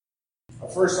Our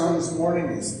first song this morning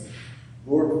is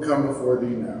Lord, We Come Before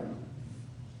Thee Now.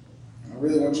 And I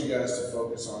really want you guys to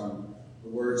focus on the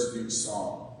words of each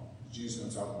song. Jesus is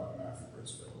going to talk about them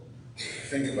afterwards, but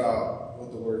think about what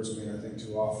the words mean. I think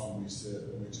too often we sit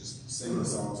and we just sing the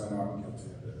songs. I know I'm guilty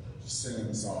of it. Just singing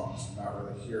the songs, not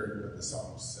really hearing what the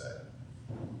songs say.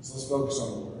 So let's focus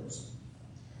on the words.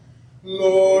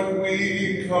 Lord,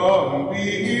 we come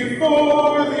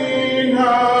before Thee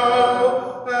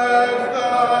now, at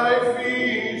Thy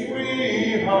feet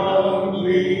we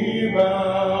humbly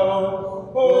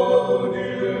bow. Oh,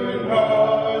 do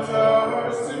not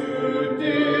our suit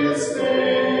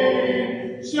disdain.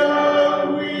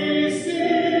 Shall we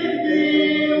seek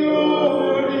Thee,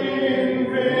 Lord,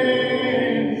 in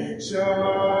vain?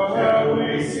 Shall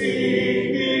we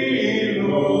seek Thee,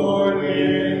 Lord,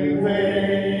 in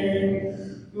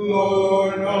vain?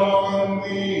 Lord, on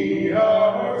Thee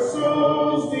our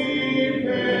souls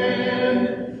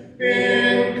depend.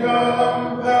 In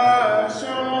compassion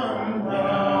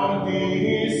Thou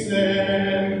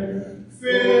descend.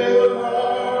 Fill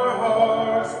our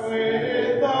hearts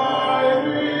with Thy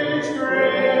rich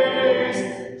grace.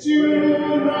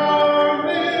 Tune our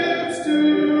lips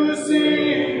to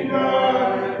sing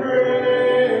Thy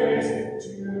praise.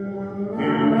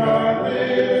 Tune our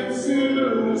lips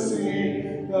to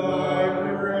sing Thy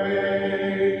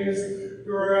praise.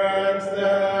 Grant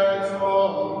that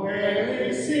all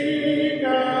may seek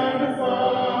and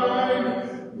find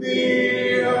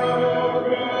Thee, our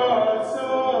God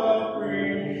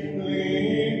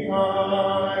supremely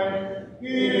kind.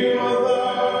 Heal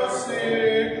the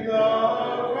sick,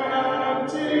 the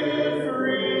captive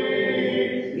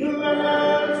free. Let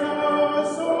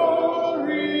us all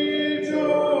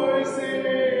rejoice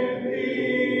in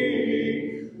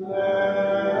Thee.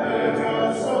 Let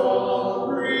us all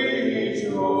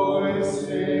rejoice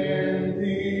in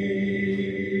Thee.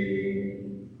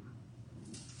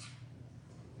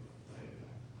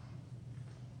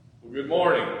 Well, good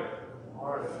morning.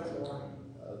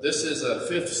 This is a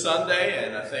fifth Sunday,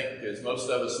 and I think, as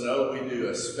most of us know, we do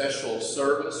a special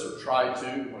service, or try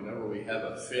to, whenever we have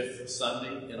a fifth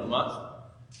Sunday in a month.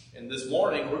 And this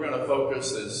morning, we're going to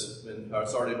focus, as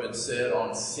it's already been said,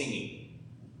 on singing.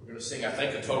 We're going to sing, I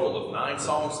think, a total of 9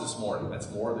 songs this morning.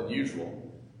 That's more than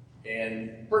usual.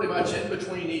 And pretty much in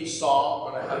between each song,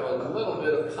 I'm going to have a little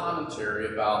bit of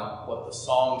commentary about what the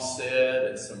song said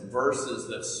and some verses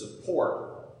that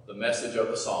support the message of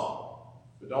the song.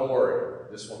 But don't worry,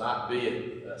 this will not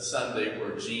be a Sunday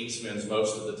where Gene spends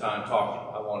most of the time talking.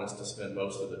 I want us to spend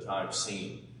most of the time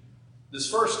singing. This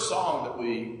first song that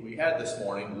we had this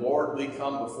morning, Lord, We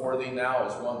Come Before Thee Now,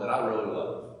 is one that I really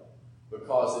love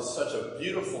because it's such a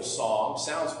beautiful song,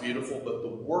 sounds beautiful, but the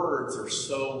words are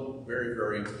so very,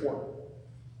 very important.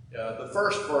 The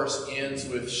first verse ends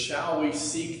with, shall we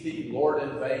seek Thee, Lord,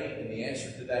 in vain? And the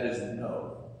answer to that is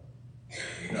no.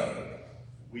 No.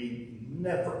 We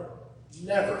never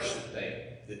should think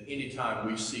that any time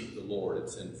we seek the Lord,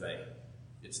 it's in vain.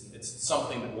 It's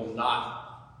something that will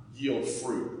not yield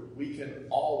fruit. We can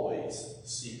always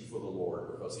seek for the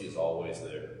Lord because He is always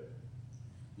there.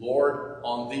 Lord,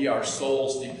 on Thee our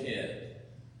souls depend.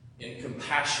 In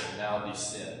compassion now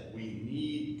descend. We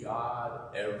need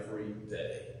God every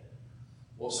day.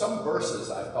 Well, some verses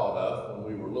I thought of when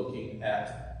we were looking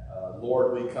at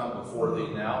Lord, we come before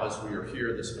Thee now as we are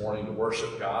here this morning to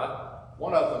worship God.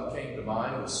 One of them came to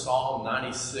mind was Psalm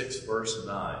 96, verse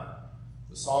 9.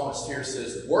 The psalmist here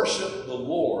says, worship the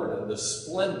Lord in the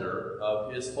splendor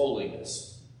of His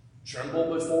holiness.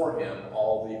 Tremble before Him,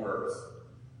 all the earth.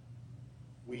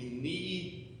 We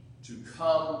need to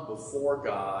come before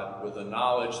God with the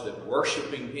knowledge that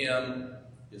worshiping Him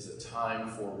is a time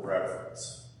for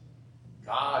reverence.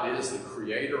 God is the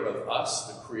creator of us,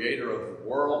 the creator of the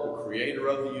world, the creator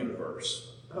of the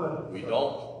universe. We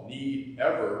don't need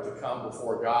ever to come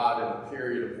before God in a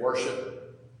period of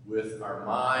worship with our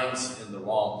minds in the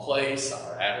wrong place,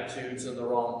 our attitudes in the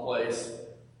wrong place.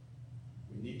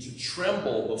 We need to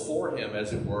tremble before Him,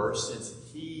 as it were, since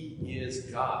He is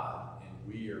God and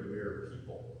we are mere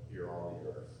people here on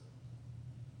the earth.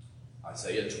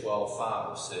 Isaiah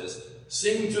 12:5 says,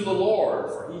 sing to the Lord,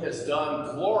 for He has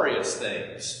done glorious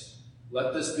things.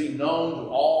 Let this be known to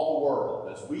all the world.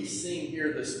 As we sing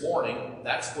here this morning,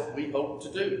 that's what we hope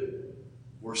to do.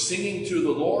 We're singing to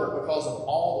the Lord because of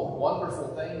all the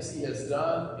wonderful things He has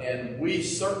done, and we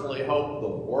certainly hope the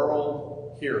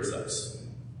world hears us.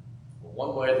 Well,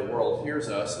 one way the world hears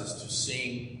us is to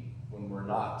sing when we're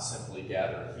not simply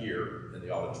gathered here in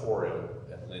the auditorium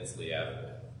at Lindsley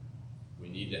Avenue. We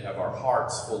need to have our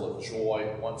hearts full of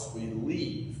joy once we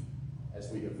leave, as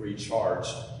we have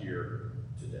recharged here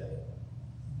today.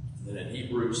 Then in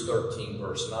Hebrews 13,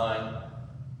 verse 9,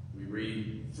 we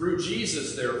read, "Through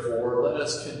Jesus, therefore, let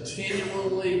us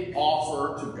continually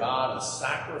offer to God a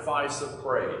sacrifice of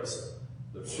praise,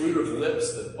 the fruit of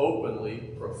lips that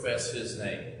openly profess his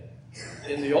name."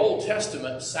 In the Old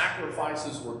Testament,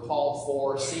 sacrifices were called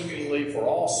for seemingly for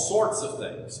all sorts of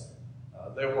things.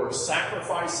 There were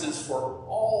sacrifices for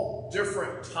all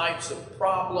different types of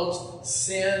problems,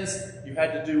 sins. You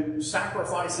had to do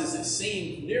sacrifices, it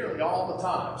seemed, nearly all the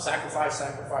time. Sacrifice,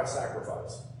 sacrifice,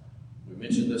 sacrifice. We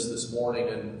mentioned this morning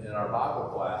in our Bible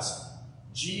class.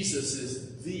 Jesus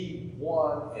is the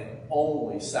one and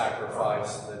only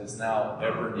sacrifice that is now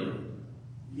ever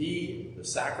needed. The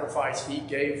sacrifice he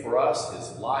gave for us,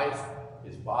 his life,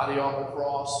 his body on the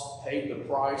cross, paid the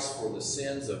price for the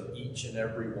sins of each and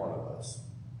every one of us.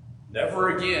 Never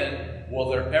again will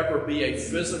there ever be a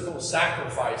physical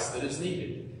sacrifice that is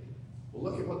needed. Well,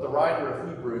 look at what the writer of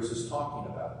Hebrews is talking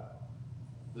about.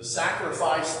 The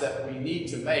sacrifice that we need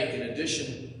to make, in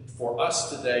addition for us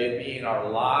today being our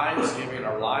lives, giving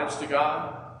our lives to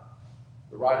God,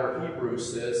 the writer of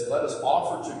Hebrews says, let us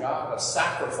offer to God a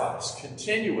sacrifice,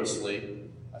 continuously,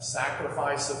 a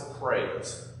sacrifice of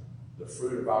praise, the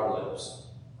fruit of our lips.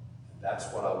 And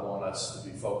that's what I want us to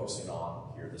be focusing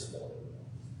on here this morning.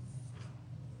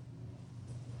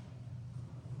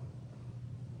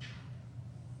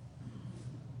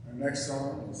 Our next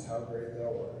song is How Great Thou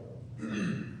Art.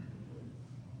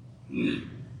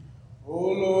 O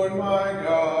Lord my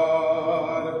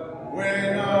God,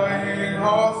 when I in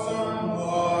awesome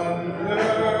wonder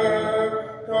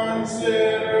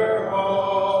consider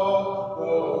all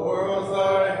the worlds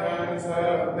thy hands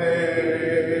have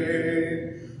made,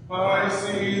 I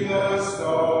see the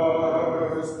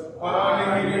stars,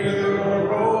 I hear the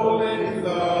rolling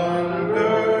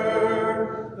thunder,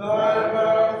 thy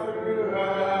power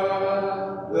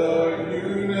throughout the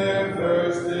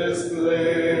universe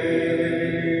displayed.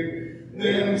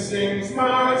 Then sings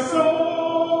my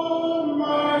soul,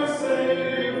 my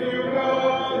Savior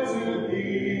God, to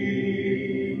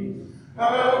thee.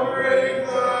 How great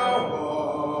thou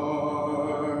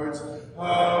art,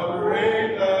 how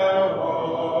great thou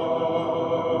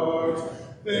art.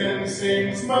 Then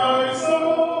sings my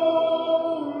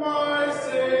soul, my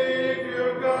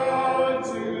Savior God,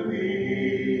 to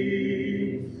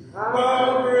thee.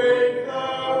 How great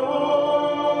thou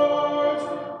art,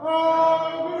 how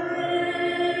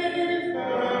great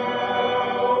thou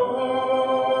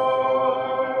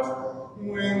art.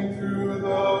 When through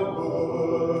the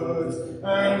woods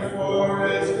and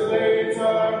forest glades I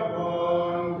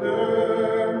wander,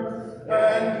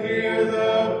 and hear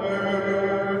the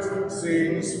birds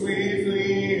sing sweetly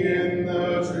in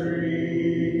the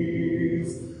trees.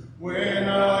 When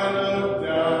I look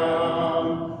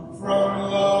down from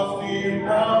lofty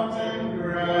mountain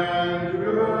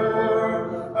grandeur,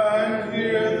 and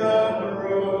hear the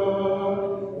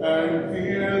brook, and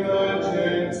hear the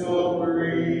gentle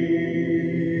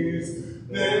breeze,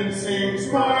 then sings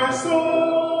my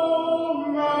soul,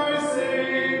 my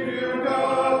Savior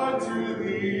God, to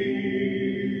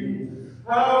thee.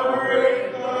 How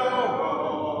great thou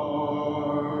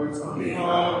art,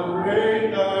 how great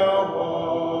thou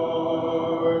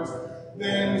art.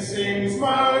 Then sings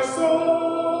my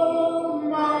soul,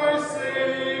 my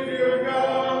Savior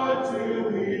God, to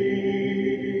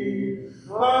thee.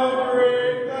 How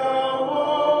great thou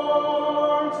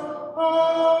art,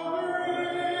 how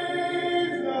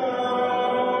great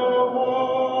thou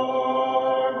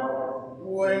art.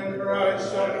 When Christ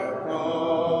shall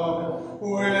come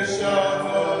with a shout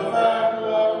of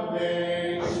acclamation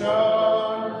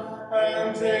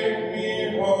and take me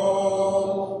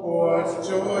home, what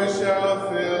joy shall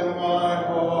fill my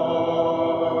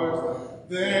heart.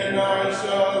 Then I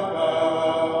shall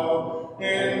bow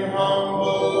in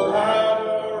humble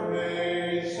adoration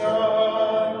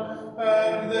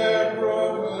and there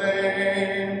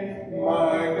proclaim,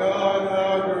 my God,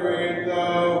 how great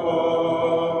thou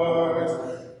art.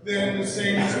 Then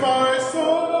sings my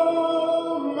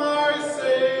soul, my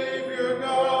Savior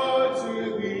God, to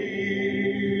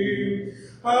thee.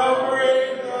 How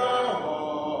great thou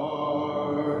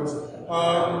art,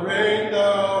 how great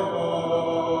thou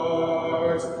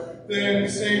art. Then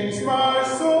sings my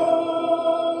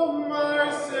soul, my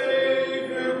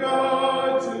Savior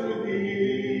God, to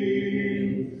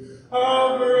thee.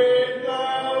 How great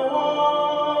thou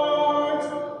art,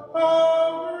 how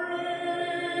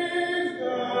great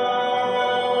thou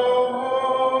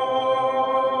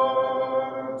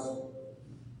art.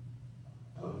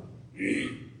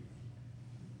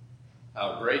 How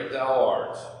great thou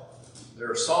art. There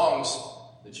are songs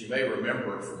that you may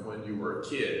remember from when you were a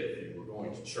kid, if you were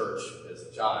going to church as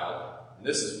a child. And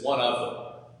this is one of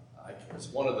them. It's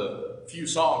one of the few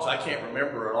songs I can't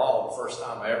remember at all the first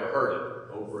time I ever heard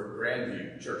it, over at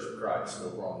Grandview Church of Christ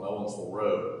over on Owensville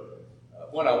Road,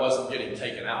 when I wasn't getting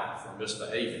taken out for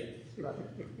misbehaving.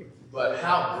 But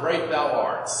how great thou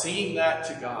art, singing that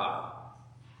to God.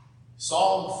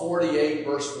 Psalm 48,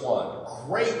 verse 1,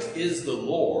 great is the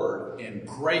Lord and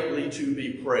greatly to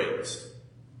be praised.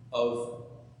 Of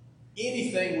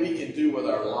anything we can do with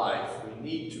our life, we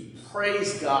need to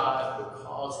praise God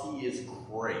because He is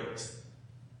great.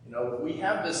 You know, we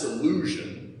have this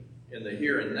illusion in the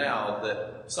here and now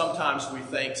that sometimes we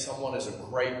think someone is a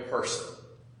great person.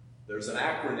 There's an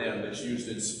acronym that's used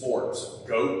in sports,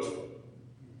 GOAT,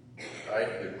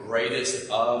 right? The greatest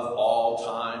of all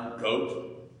time, GOAT.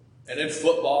 And in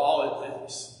football,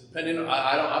 it's depending on,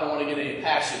 I don't want to get any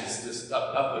passions just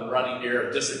up and running here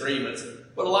of disagreements,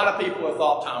 but a lot of people have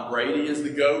thought Tom Brady is the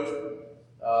GOAT.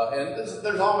 And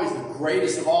there's always the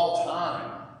greatest of all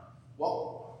time.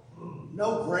 Well,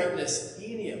 no greatness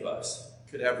any of us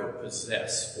could ever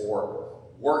possess or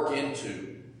work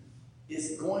into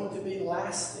is going to be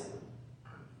lasting.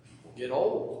 People get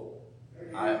old.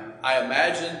 I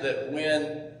imagine that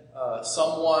when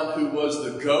someone who was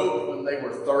the GOAT when they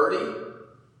were 30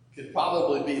 could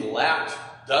probably be lapped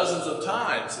dozens of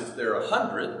times if they're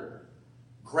 100.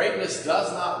 Greatness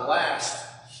does not last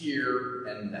here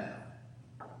and now,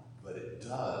 but it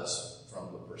does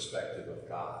from the perspective of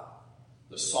God.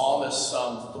 The psalmist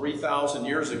some 3,000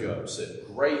 years ago said,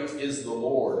 great is the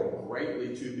Lord and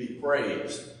greatly to be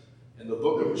praised. In the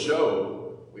book of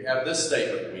Job, we have this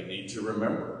statement we need to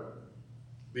remember.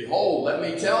 Behold, let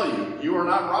me tell you, you are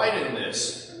not right in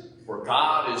this, for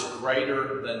God is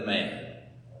greater than man.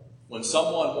 When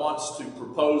someone wants to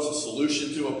propose a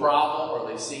solution to a problem, or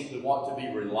they seem to want to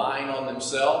be relying on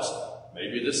themselves,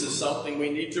 maybe this is something we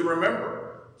need to remember.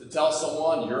 To tell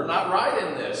someone, you're not right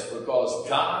in this, because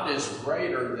God is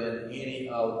greater than any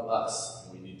of us.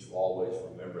 We need to always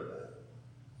remember that.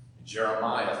 In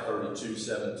Jeremiah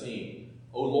 32:17,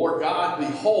 O Lord God,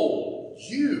 behold,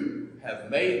 you have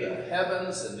made the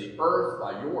heavens and the earth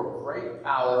by your great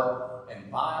power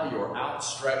and by your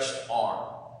outstretched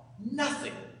arm.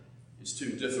 Nothing is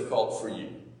too difficult for you.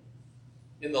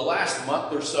 In the last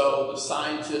month or so, the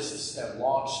scientists have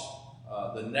launched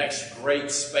the next great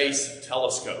space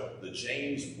telescope, the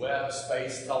James Webb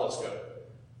Space Telescope.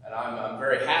 And I'm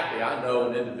very happy. I know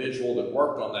an individual that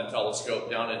worked on that telescope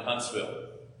down in Huntsville.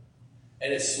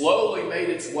 And it slowly made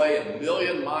its way 1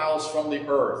 million miles from the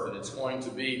earth, and it's going to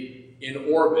be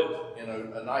in orbit in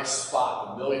a nice spot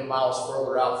 1 million miles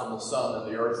further out from the sun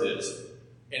than the earth is.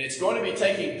 And it's going to be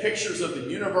taking pictures of the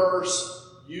universe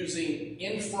using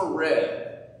infrared.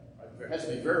 It has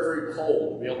to be very, very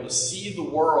cold to be able to see the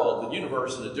world, the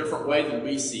universe, in a different way than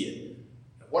we see it.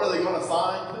 And what are they going to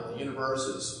find? That the universe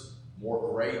is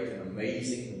more great and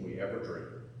amazing than we ever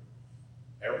dreamed.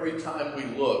 Every time we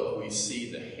look, we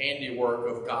see the handiwork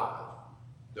of God.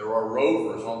 There are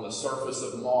rovers on the surface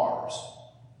of Mars.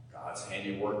 God's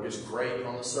handiwork is great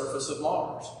on the surface of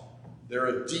Mars. There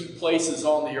are deep places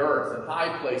on the earth and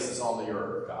high places on the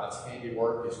earth. God's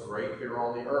handiwork is great here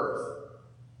on the earth.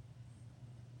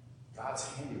 God's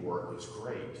handiwork is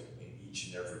great in each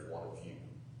and every one of you.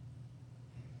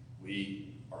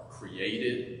 We are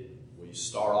created. We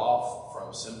start off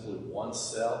from simply 1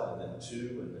 cell, and then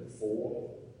 2, and then 4,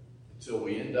 until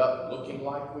we end up looking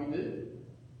like we do.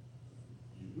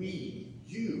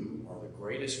 You are the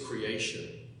greatest creation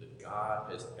that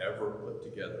God has ever put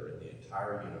together in the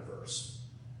entire universe.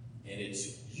 And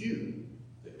it's you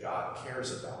that God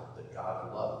cares about, that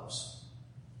God loves.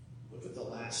 Look at the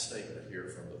last statement here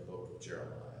from the book of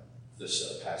Jeremiah,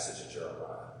 this passage of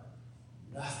Jeremiah.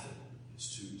 Nothing is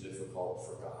too difficult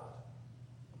for God.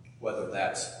 Whether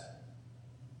that's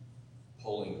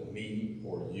pulling me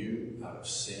or you out of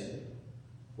sin,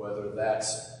 whether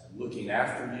that's looking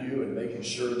after you and making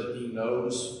sure that He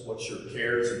knows what your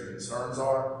cares and concerns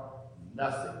are,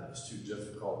 nothing is too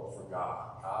difficult for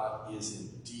God. God is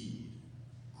indeed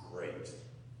great.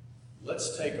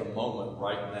 Let's take a moment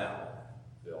right now,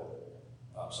 Phil.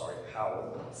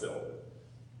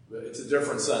 It's a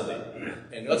different Sunday.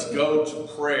 And let's go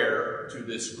to prayer to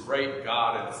this great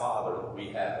God and Father that we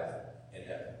have in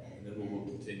heaven. And then we will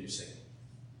continue singing.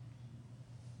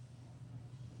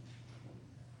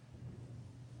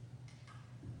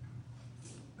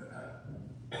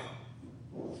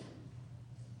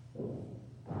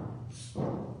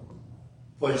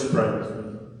 Please pray with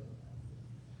me.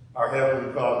 Our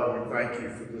Heavenly Father, we thank you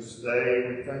for this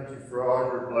day. We thank you for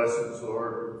all your blessings,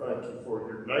 Lord. We thank you for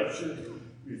your nation.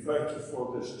 We thank you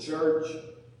for this church.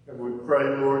 And we pray,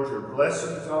 Lord, your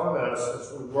blessings on us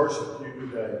as we worship you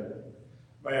today.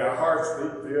 May our hearts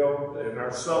be filled and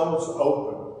our souls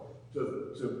open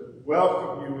to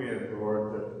welcome you in,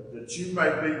 Lord, that you may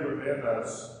be within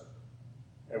us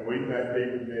and we may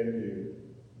be within you.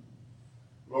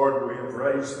 Lord, we have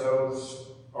raised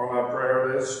those on our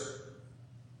prayer list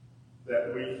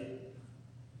that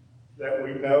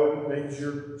we know needs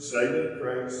your saving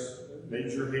grace,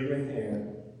 needs your healing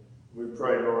hand. We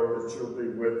pray, Lord, that you'll be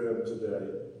with them today.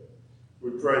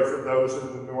 We pray for those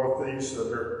in the Northeast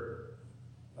that are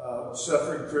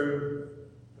suffering through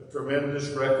a tremendous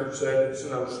record-setting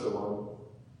snowstorm,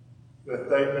 that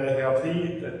they may have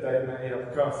heat, that they may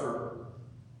have comfort.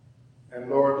 And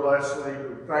Lord, lastly,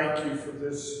 we thank you for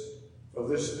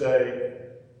this day.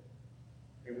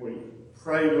 And we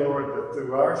pray, Lord, that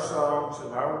through our songs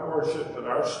and our worship and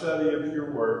our study of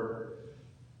your word,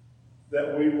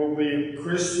 that we will be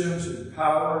Christians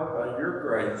empowered by your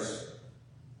grace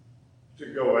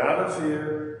to go out of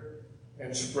here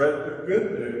and spread the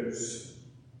good news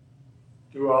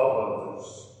to all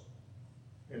others.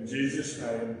 In Jesus'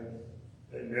 name,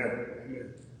 amen.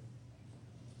 Amen.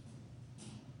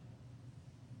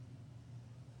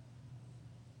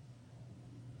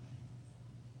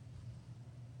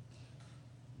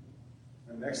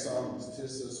 The next song is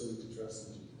 "'Tis So Sweet to Trust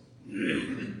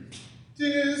in Jesus."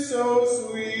 'Tis so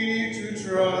sweet to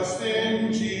trust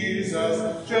in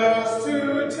Jesus, just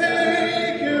to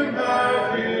take him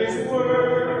at his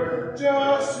word,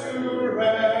 just to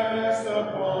rest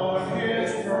upon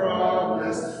his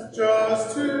promise,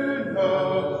 just to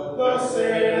know thus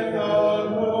saith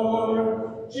the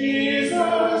Lord.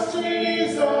 Jesus,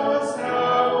 Jesus,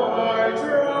 how I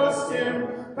trust him,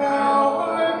 how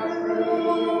I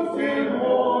prove him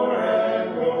more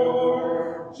and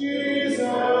more.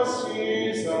 Jesus,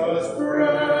 Jesus,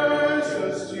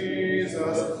 precious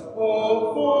Jesus,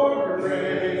 oh, for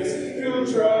grace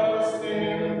to trust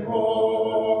him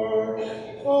more.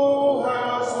 Oh,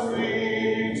 how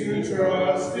sweet to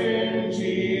trust in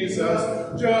Jesus,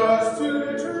 just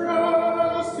to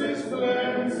trust his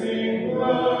cleansing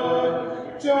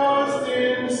blood, just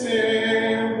in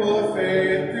simple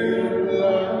faith to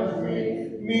plunge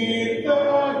me 'neath the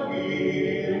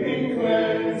healing,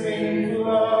 cleansing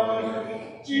flood.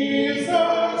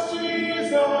 Jesus,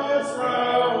 Jesus,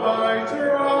 how I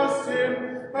trust him,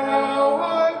 how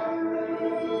I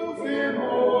prove him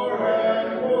more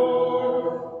and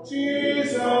more.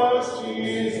 Jesus,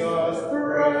 Jesus,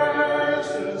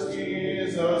 precious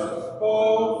Jesus,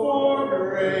 oh, for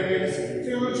grace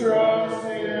to trust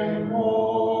him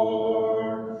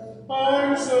more.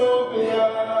 I'm so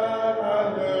glad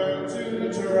I learned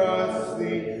to trust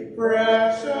thee,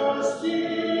 precious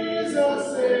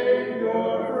Jesus,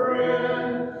 Savior,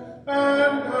 friend.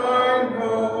 And I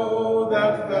know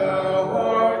that thou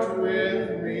art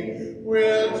with me,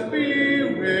 wilt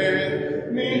be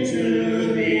with me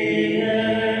to the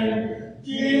end.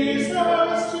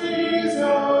 Jesus, Jesus,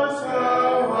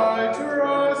 how I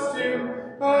trust him,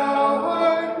 how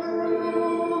I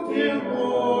prove him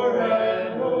more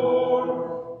and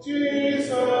more.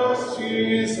 Jesus,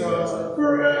 Jesus,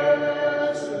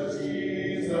 precious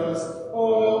Jesus,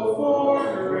 oh,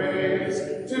 for grace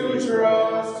to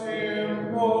trust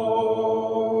him more.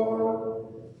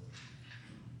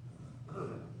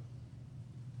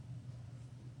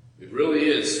 It really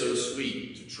is so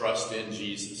sweet to trust in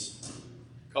Jesus.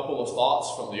 A couple of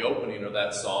thoughts from the opening of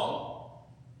that song.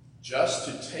 Just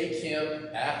to take him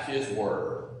at his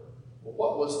word. Well,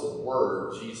 what was the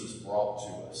word Jesus brought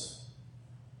to us?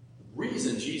 The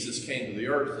reason Jesus came to the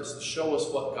earth is to show us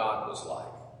what God was like.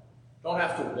 Don't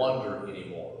have to wonder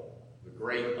anymore. The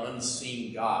great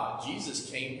unseen God.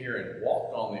 Jesus came here and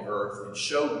walked on the earth and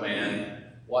showed man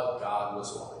what God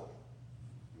was like.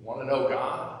 You want to know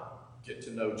God? Get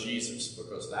to know Jesus,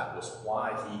 because that was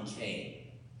why he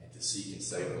came, and to seek and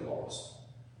save the lost.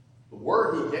 The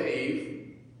word he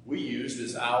gave, we used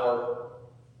as our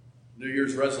New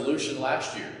Year's resolution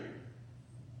last year.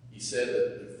 He said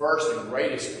that the first and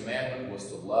greatest commandment was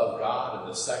to love God,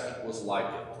 and the second was like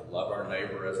it, to love our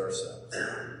neighbor as ourselves.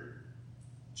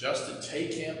 Just to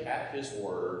take him at his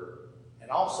word, and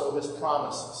also his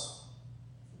promises.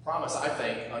 The promise, I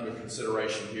think, under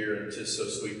consideration here, and 'tis so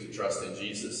sweet to trust in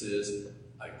Jesus, is,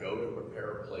 I go to prepare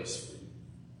a place for you.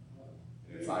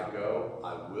 And if I go,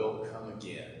 I will come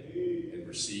again and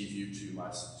receive you to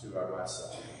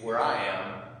myself. Where I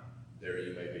am, there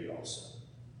you may be also.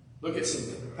 Look at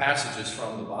some passages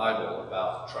from the Bible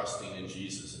about trusting in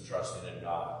Jesus and trusting in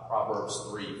God. Proverbs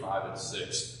 3, 5, and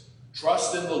 6.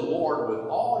 Trust in the Lord with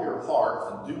all your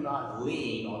heart, and do not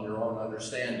lean on your own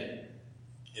understanding.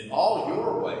 In all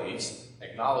your ways,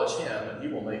 acknowledge him, and he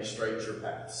will make straight your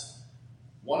paths.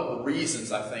 One of the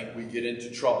reasons I think we get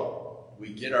into trouble we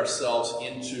get ourselves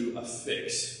into a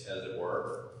fix, as it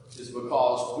were, is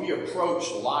because we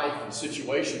approach life and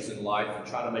situations in life and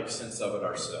try to make sense of it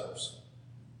ourselves.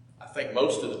 I think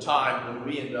most of the time when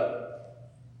we end up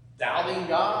doubting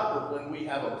God, or when we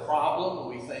have a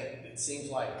problem, we think it seems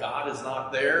like God is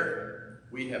not there,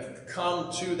 we have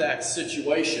come to that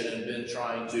situation and been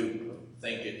trying to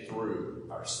think it through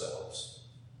ourselves.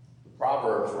 The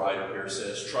Proverbs writer here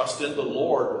says, trust in the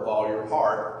Lord with all your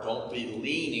heart. Don't be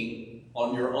leaning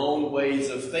on your own ways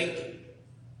of thinking.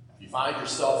 If you find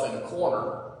yourself in a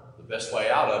corner, the best way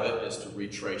out of it is to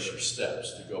retrace your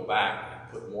steps, to go back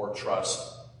and put more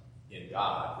trust in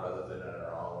God rather than in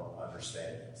our own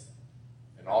understandings.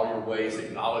 In all your ways,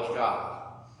 acknowledge God.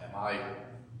 Am I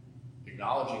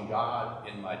acknowledging God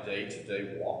in my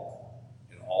day-to-day walk,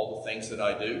 in all the things that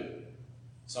I do?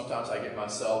 Sometimes I get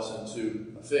myself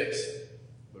into a fix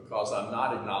because I'm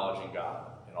not acknowledging God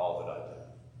in all that I do.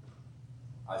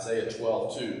 Isaiah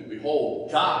 12:2,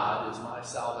 behold, God is my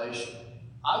salvation.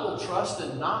 I will trust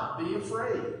and not be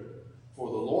afraid. For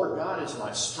the Lord God is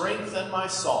my strength and my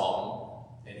song,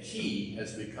 and he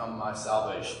has become my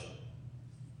salvation.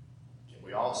 Can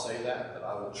we all say that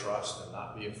I will trust and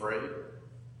not be afraid?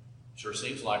 Sure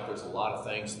seems like there's a lot of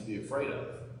things to be afraid of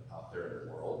out there in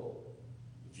the world.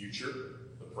 The future,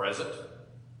 the present.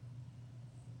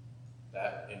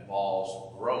 That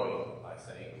involves growing, I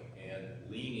think, and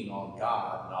leaning on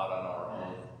God, not on our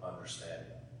own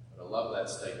understanding. But I love that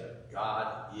statement.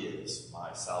 God is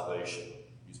my salvation.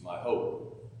 He's my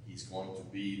hope. He's going to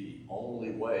be the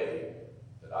only way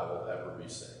that I will ever be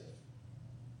saved.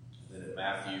 And then in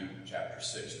Matthew chapter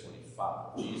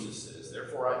 6:25, Jesus says,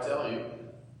 therefore I tell you,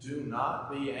 do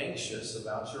not be anxious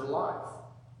about your life,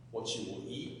 what you will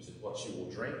eat and what you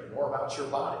will drink, nor about your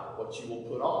body, what you will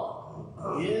put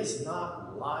on. Is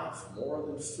not life more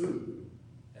than food,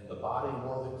 and the body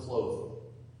more than clothing?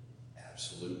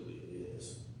 Absolutely it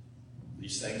is.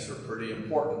 These things are pretty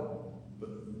important, but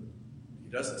he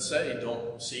doesn't say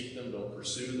don't seek them, don't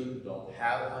pursue them, don't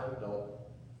have them,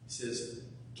 He says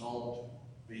don't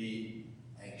be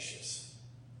anxious,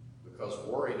 because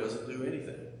worry doesn't do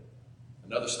anything.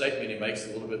 Another statement he makes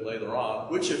a little bit later on,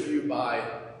 which of you by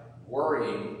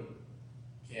worrying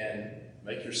can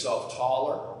make yourself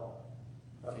taller?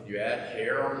 Can you add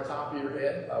hair on the top of your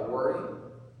head by worrying?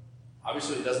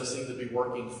 Obviously, it doesn't seem to be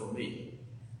working for me.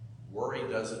 Worry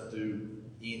doesn't do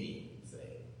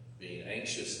anything. Being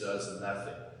anxious does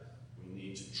nothing. We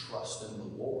need to trust in the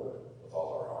Lord with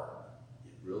all our heart.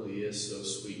 It really is so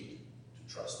sweet to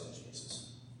trust in Jesus.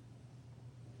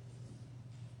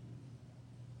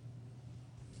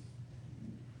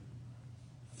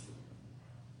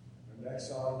 Next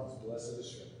song is Blessed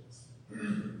Assurance.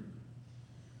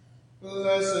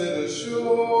 Blessed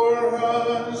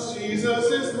assurance, Jesus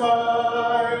is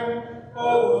mine.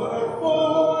 Oh, what a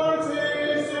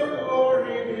foretaste of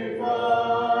glory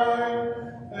divine.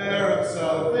 Heir of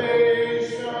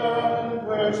salvation,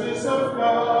 purchase of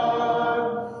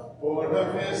God. Born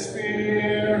of his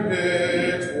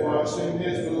Spirit, washed in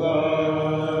his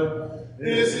blood.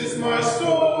 This is my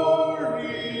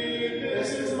story,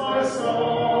 this is my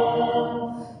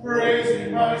song,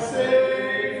 praising my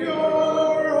Savior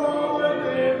all the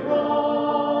day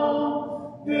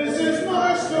long. This is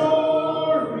my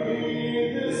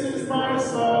story, this is my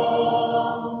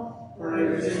song,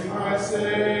 praising my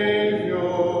Savior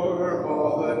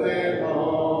all the day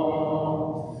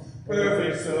long.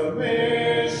 Perfect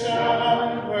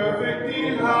submission, perfect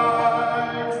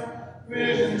delight,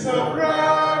 visions of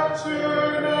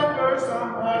rapture now burst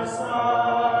on my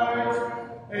sight.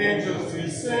 Angels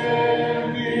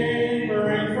descending,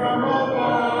 bring from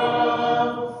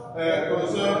above,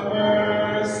 echoes of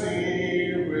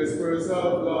mercy, whispers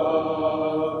of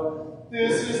love.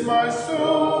 This is my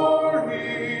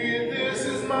story, this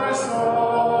is my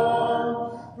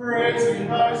song, praising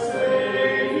my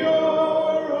Savior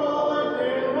all the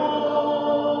day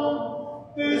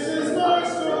long. This is my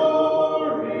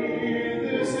story,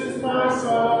 this is my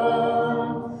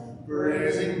song,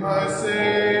 praising my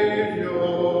Savior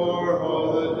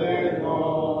all the day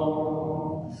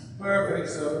long. Perfect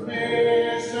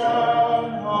submission,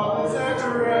 all is at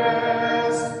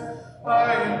rest.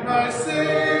 I in my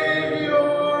Savior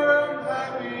am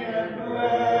happy and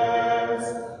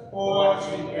blessed,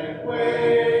 watching and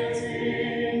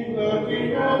waiting,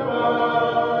 looking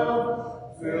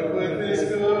above, filled with his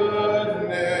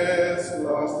goodness,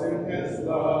 lost in his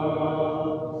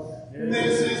love.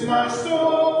 This is my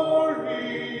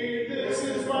story, this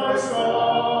is my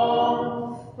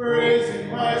song, praising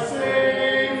my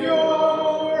Savior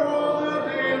all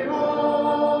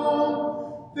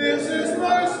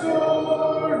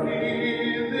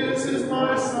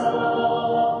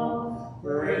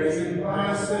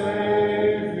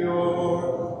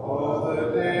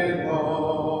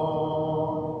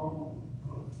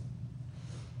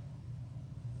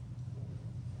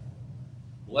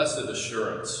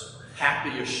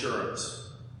assurance,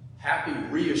 happy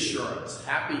reassurance,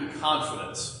 happy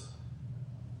confidence.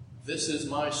 This is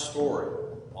my story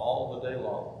all the day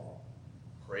long,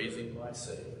 praising my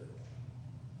Savior.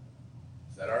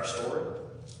 Is that our story?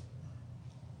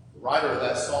 The writer of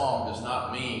that song does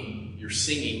not mean you're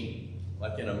singing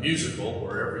like in a musical,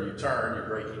 wherever you turn, you're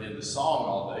breaking into song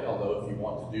all day, although if you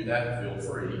want to do that, feel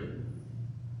free.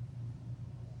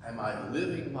 Am I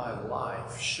living my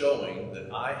life showing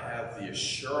that I have the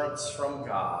assurance from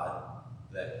God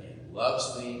that He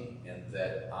loves me and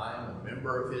that I'm a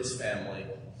member of His family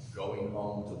going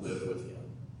home to live with Him?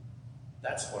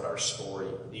 That's what our story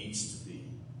needs to be,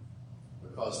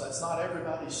 because that's not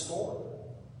everybody's story.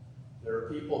 There are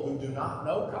people who do not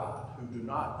know God, who do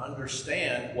not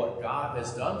understand what God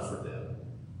has done for them,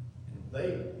 and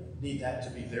they need that to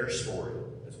be their story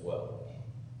as well.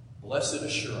 Blessed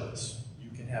assurance. You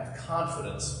can have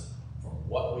confidence from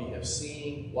what we have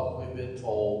seen, what we've been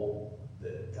told,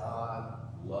 that God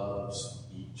loves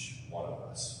each one of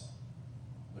us.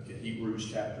 Look at Hebrews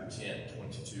chapter 10,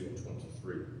 22 and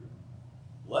 23.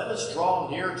 Let us draw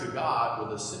near to God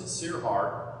with a sincere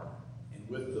heart and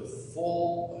with the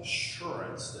full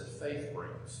assurance that faith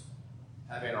brings,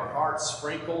 having our hearts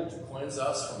sprinkled to cleanse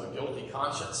us from a guilty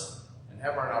conscience and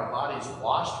having our bodies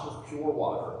washed with pure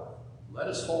water. Let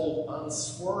us hold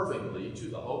unswervingly to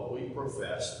the hope we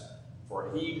profess,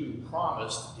 for He who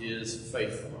promised is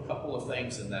faithful. A couple of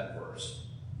things in that verse.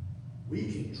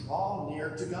 We can draw near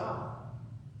to God.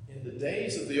 In the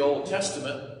days of the Old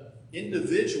Testament,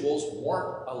 individuals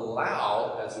weren't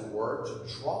allowed, as it were,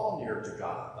 to draw near to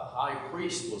God. The high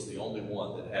priest was the only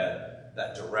one that had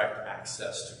that direct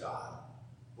access to God.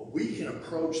 But we can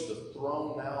approach the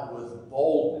throne now with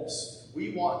boldness.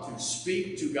 We want to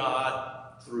speak to God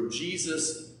through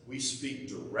Jesus. We speak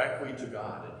directly to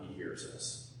God and He hears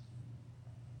us.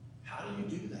 How do you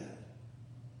do that?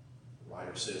 The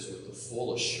writer says, with the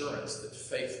full assurance that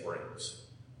faith brings,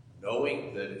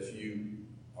 knowing that if you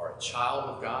are a child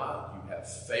of God, you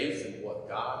have faith in what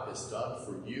God has done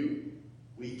for you,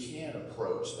 we can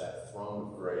approach that throne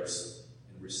of grace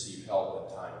and receive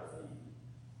help in time of need.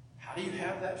 How do you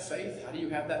have that faith? How do you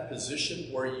have that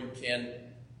position where you can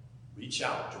reach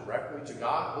out directly to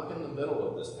God? Look in the middle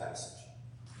of this passage.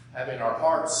 Having our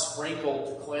hearts sprinkled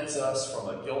to cleanse us from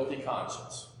a guilty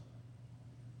conscience.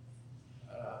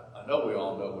 I know we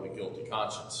all know what a guilty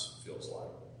conscience feels like.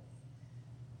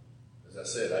 As I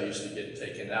said, I used to get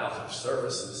taken out of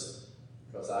services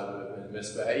because I would have been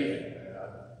misbehaving.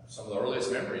 Some of the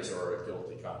earliest memories are a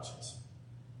guilty conscience.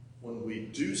 When we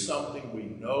do something we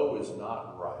know is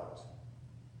not right,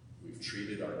 we've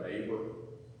treated our neighbor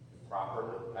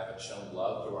improperly, haven't shown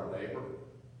love to our neighbor,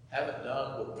 haven't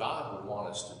done what God would want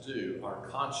us to do, our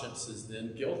conscience is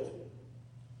then guilty.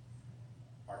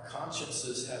 Our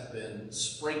consciences have been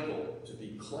sprinkled to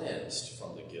be cleansed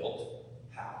from the guilt.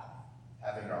 How?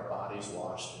 Having our bodies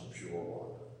washed in pure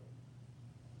water.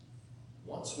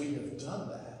 Once we have done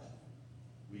that,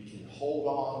 we can hold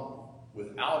on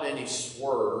without any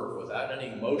swerve, without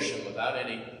any motion, without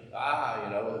any,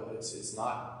 it's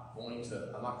not going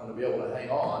to, I'm not going to be able to hang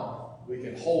on. We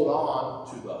can hold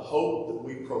on to the hope that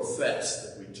we profess,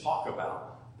 that we talk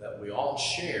about, that we all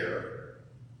share,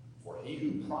 for He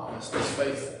who promised is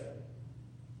faithful.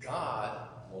 God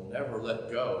will never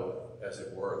let go, as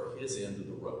it were, of His end of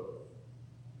the road.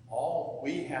 All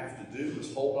we have to do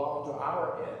is hold on to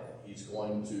our end. He's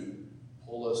going to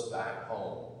pull us back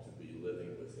home to be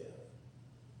living with Him.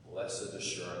 Blessed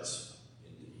assurance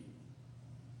indeed.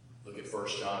 Look at 1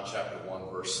 John chapter 1,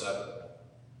 verse 7.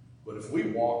 But if we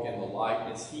walk in the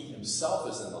light as He Himself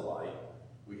is in the light,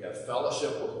 we have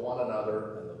fellowship with one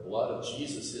another, and the blood of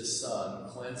Jesus, His Son,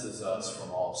 cleanses us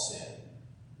from all sin.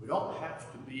 We don't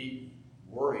have to be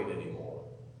worried anymore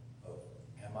of,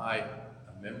 am I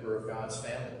a member of God's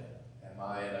family? Am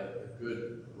I in a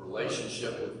good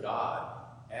relationship with God?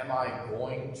 Am I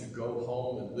going to go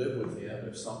home and live with Him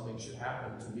if something should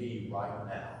happen to me right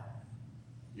now?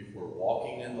 If we're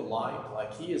walking in the light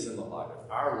like He is in the light,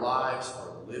 if our lives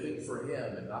are living for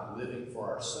Him and not living for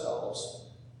ourselves,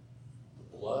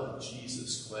 the blood of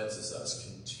Jesus cleanses us,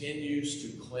 continues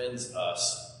to cleanse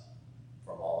us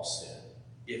from all sin,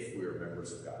 if we're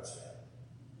members of God's family.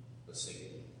 Let's sing it.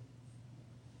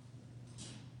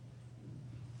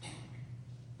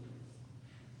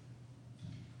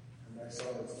 Next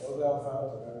song is O Thou Fount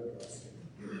of Every Blessing.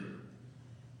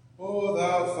 O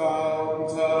Thou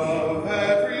Fount of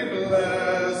every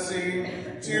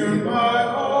blessing, tune my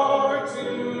heart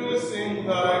to sing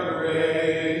Thy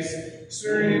grace.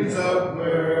 Streams of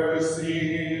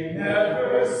mercy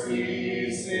never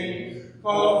ceasing,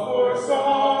 call for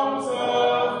songs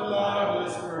of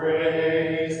loudest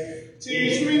praise.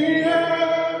 Teach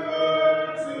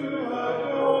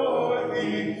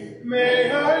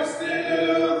May I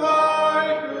still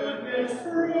thy goodness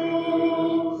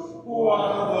prove,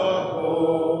 while the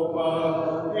hope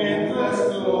of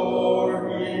endless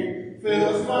glory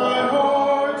fills my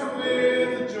heart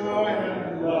with joy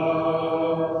and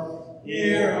love.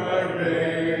 Here I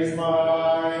raise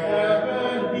my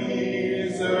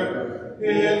Ebenezer,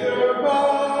 hither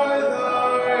by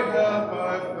thy help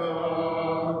I've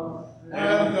come,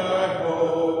 and I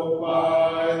hope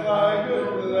by thy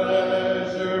good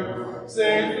pleasure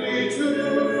safely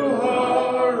to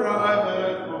arrive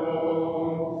at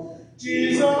home.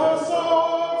 Jesus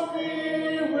sought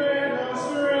me when a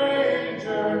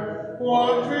stranger,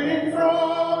 wandering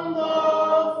from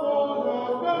the fold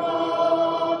of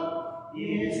God,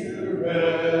 he to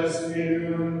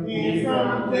rescue me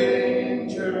from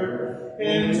danger,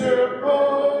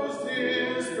 interposed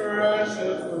his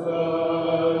precious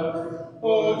blood.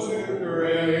 Oh, to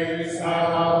grace,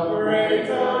 how great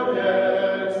a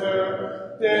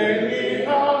debtor daily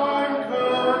I'm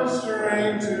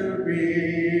constrained to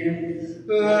be.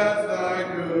 Let thy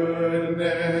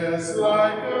goodness,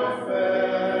 like a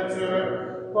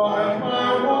fetter, bind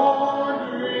my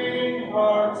wandering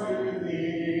heart to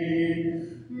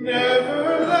thee.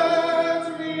 Never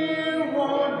let me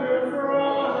wander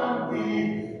from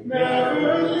thee,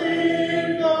 never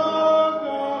leave the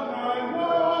God I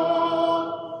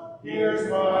love. Here's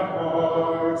my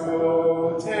heart,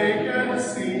 oh, take and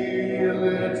seal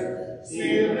it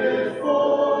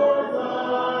for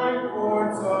thy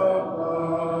courts of love.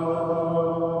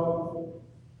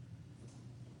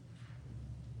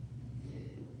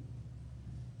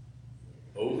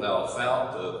 O thou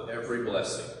fount of every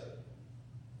blessing.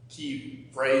 Key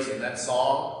phrase in that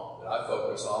song that I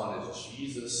focus on is,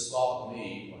 Jesus sought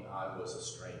me when I was a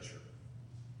stranger.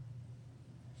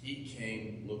 He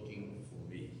came looking for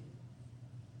me.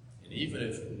 And even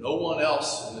if no one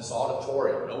else in this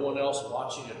auditorium, no one else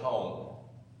watching at home,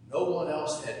 no one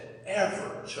else had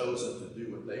ever chosen to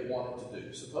do what they wanted to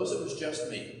do. Suppose it was just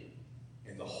me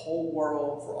in the whole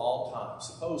world for all time.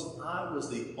 Suppose I was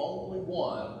the only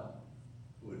one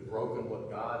who had broken what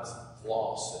God's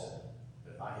law said,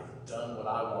 that I had done what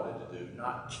I wanted to do,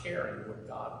 not caring what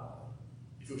God wanted.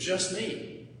 If it was just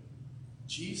me,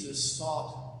 Jesus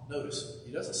sought, notice,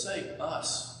 he doesn't say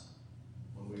us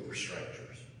when we were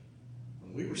strangers.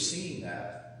 When we were seeing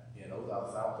that in O thou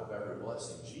fount of every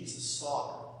blessing, Jesus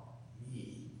sought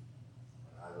me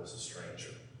when I was a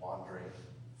stranger, wandering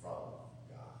from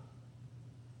God.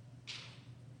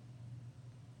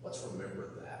 Let's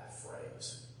remember that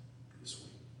phrase this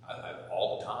week,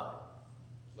 all the time.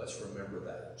 Let's remember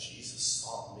that. Jesus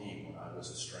sought me when I was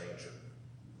a stranger,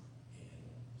 and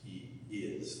he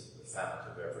is the fount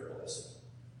of every blessing.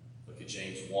 Look at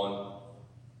James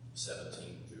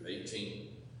 1:17-18.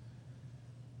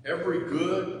 Every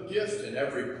good gift and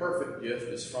every perfect gift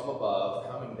is from above,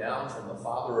 coming down from the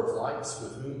Father of lights,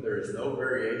 with whom there is no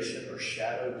variation or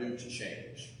shadow due to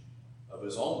change. Of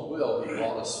his own will he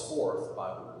brought us forth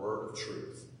by the word of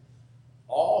truth.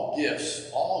 All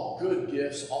gifts, all good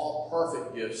gifts, all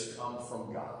perfect gifts come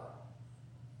from God.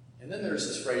 And then there's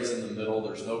this phrase in the middle,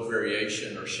 there's no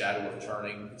variation or shadow of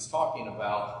turning. It's talking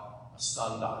about a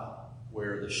sundial,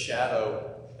 where the shadow,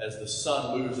 as the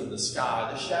sun moves in the sky,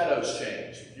 the shadows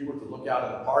change. If you were to look out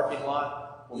in the parking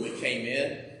lot when we came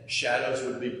in, shadows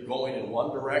would be going in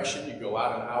one direction. You go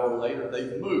out an hour later,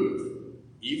 they've moved.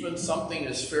 Even something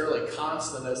as fairly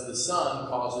constant as the sun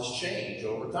causes change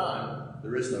over time.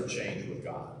 There is no change with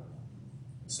God.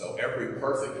 So every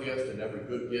perfect gift and every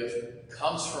good gift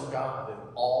comes from God and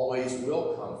always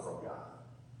will come from God.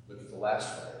 Look at the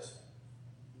last phrase.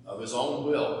 Of his own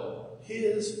will,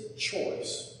 his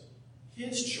choice,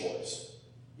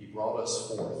 he brought us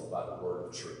forth by the word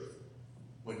of truth.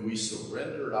 When we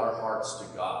surrendered our hearts to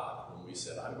God, when we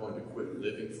said, I'm going to quit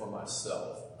living for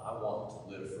myself, I want to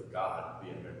live for God and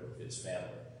be a member of his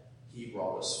family, he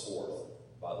brought us forth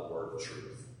by the word of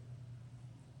truth.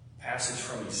 Passage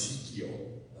from Ezekiel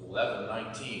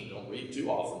 11:19. Don't read too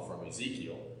often from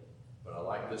Ezekiel, but I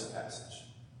like this passage.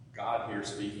 God here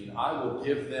speaking, I will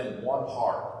give them one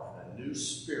heart, and a new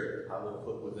spirit I will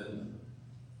put within them.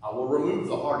 I will remove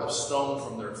the heart of stone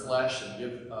from their flesh and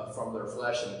give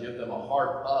them a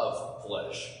heart of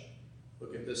flesh.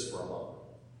 Look at this for a moment.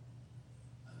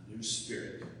 A new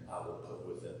spirit I will put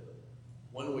within them.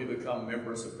 When we become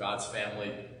members of God's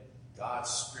family,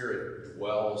 God's Spirit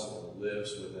dwells and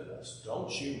lives within us. Don't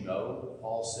you know,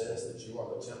 Paul says, that you are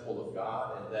the temple of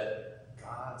God and that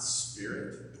God's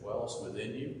Spirit dwells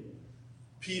within you?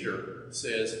 Peter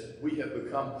says we have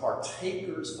become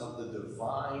partakers of the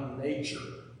divine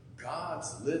nature.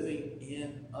 God's living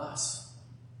in us.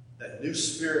 That new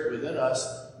spirit within us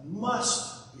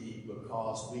must be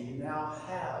because we now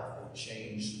have a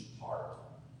changed heart.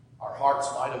 Our hearts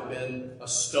might have been a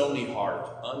stony heart,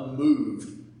 unmoved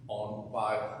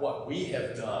by what we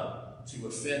have done to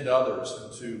offend others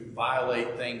and to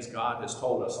violate things God has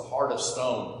told us, a heart of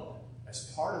stone.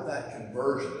 As part of that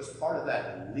conversion, as part of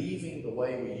that leaving the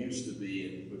way we used to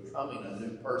be and becoming a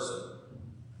new person,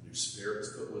 a new spirit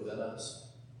is put within us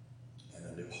and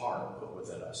a new heart put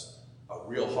within us, a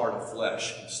real heart of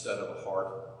flesh instead of a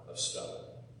heart of stone.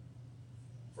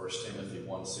 1 Timothy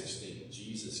 1:16,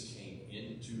 Jesus came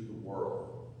into the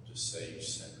world to save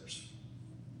sinners.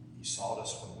 He sought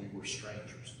us when we were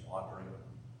strangers, wandering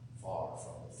far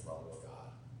from the throne of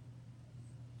God.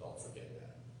 Don't forget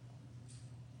that.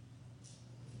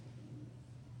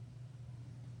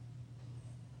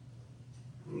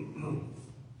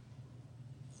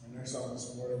 Our next song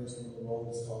this morning is from the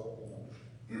Roll is called Beyond.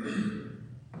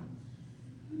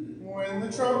 When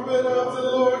the trumpet of the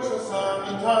Lord shall sound,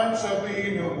 the time shall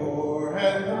be no more,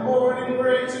 and the morning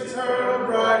breaks eternal,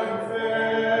 bright and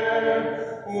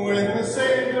fair. When the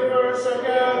saints of earth shall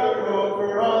gather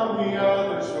over on the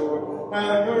other shore,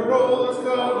 and the roll is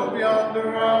called up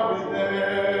yonder, I'll be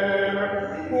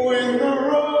there. When the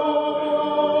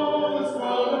roll is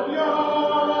called up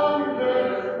yonder,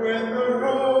 when the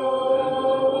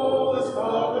roll is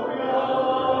called up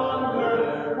yonder,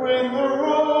 when the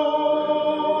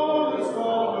roll is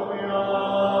called up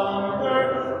yonder,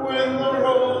 when the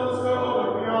roll is called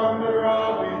up yonder,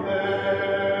 I'll be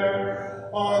there.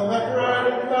 On that bright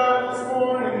and cloudless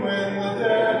morning, when the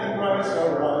dead in Christ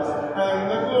shall rise, and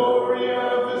the glory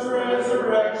of his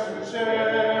resurrection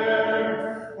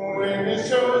share. When his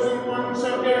chosen ones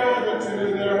shall gather to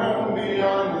their home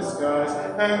beyond the skies,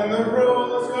 and the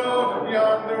roll is called up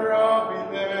yonder, I'll be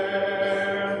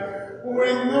there.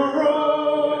 When the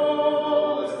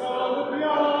roll is called up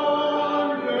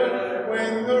yonder,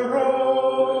 when the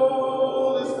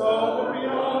roll is called up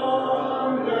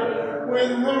yonder,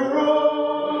 when the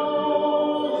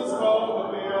roll is called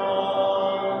up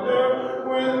yonder,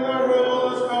 when the roll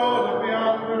is called up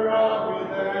yonder, I'll be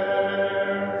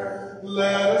there.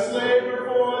 Let us labor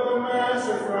for the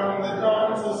Master from the dawn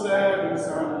till setting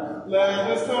sun.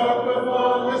 Let us talk of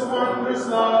all his wondrous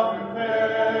love and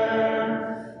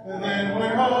care. And then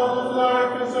when all of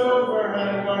life is over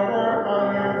and our work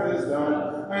on earth is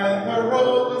done, and the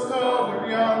roll is called up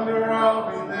yonder, I'll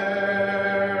be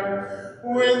there.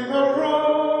 When the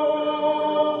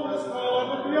roll is called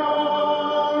up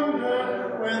yonder,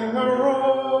 when the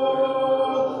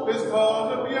roll is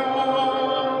called up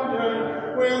yonder,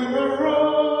 when the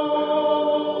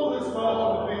roll is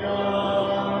called up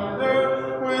yonder,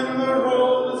 when the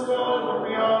roll is called up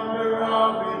yonder,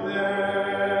 I'll be there.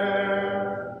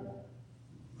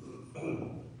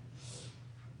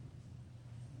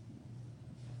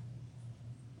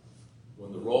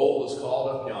 When the roll is called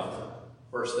up yonder,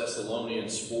 1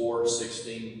 Thessalonians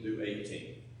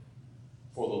 4:16-18.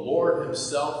 For the Lord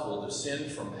himself will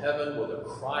descend from heaven with a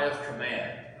cry of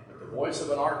command, with the voice of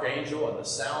an archangel and the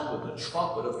sound of the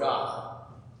trumpet of God.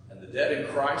 And the dead in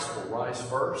Christ will rise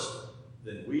first.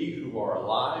 Then we who are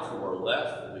alive, who are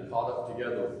left, will be caught up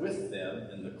together with them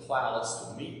in the clouds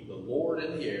to meet the Lord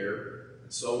in the air.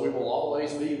 And so we will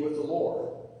always be with the Lord.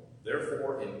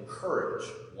 Therefore, encourage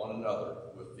one another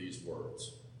with these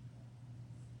words.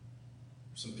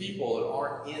 Some people that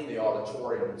aren't in the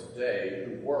auditorium today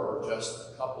who were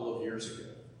just a couple of years ago,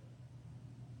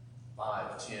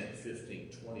 5, 10,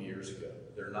 15, 20 years ago.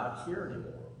 They're not here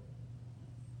anymore.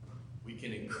 We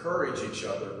can encourage each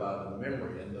other by the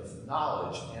memory and the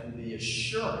knowledge and the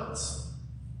assurance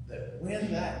that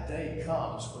when that day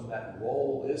comes, when that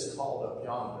roll is called up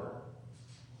yonder,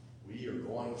 we are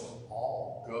going to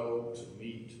all go to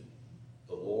meet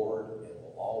the Lord and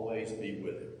will always be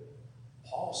with him.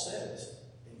 Paul says,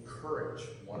 encourage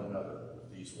one another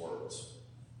with these words.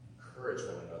 Encourage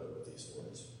one another with these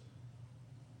words.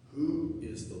 Who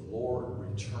is the Lord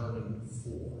returning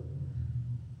for?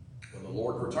 When the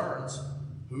Lord returns,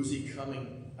 who's he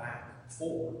coming back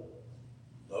for?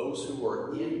 Those who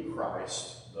are in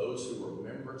Christ, those who are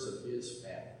members of his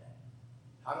family.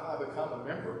 How do I become a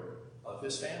member of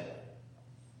his family?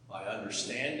 By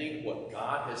understanding what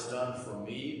God has done for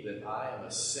me, that I am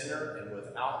a sinner, and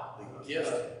without the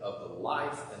gift of the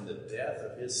life and the death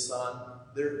of his Son,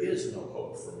 there is no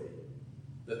hope for me.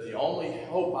 That the only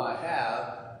hope I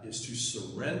have is to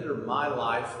surrender my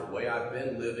life the way I've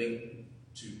been living,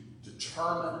 to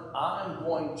determine I'm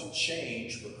going to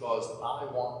change because I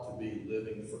want to be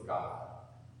living for God.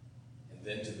 And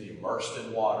then to be immersed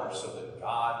in water so that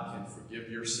God can forgive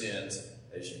your sins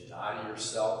as you die to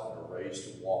yourself and are raised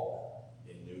to walk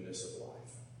in newness of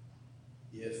life.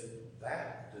 If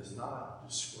that does not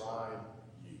describe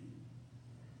you.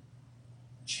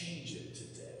 Change it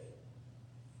today.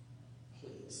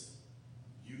 Please.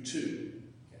 You too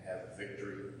can have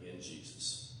victory in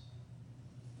Jesus.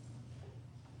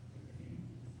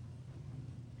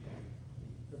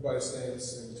 Everybody stand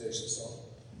this invitation song.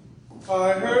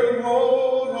 I heard an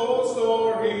old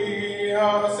story,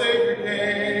 how the Savior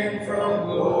came from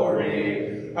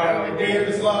glory, how he gave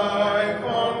his life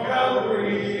on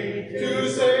Calvary to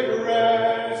save a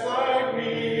wretch like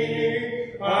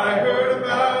me. I heard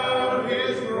about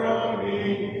his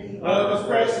groaning, of his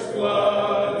precious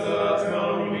blood's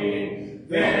atoning.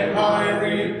 Then I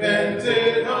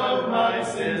repented of my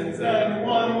sins and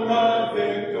won the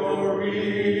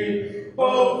victory.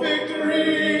 Oh,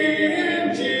 victory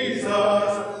in Jesus,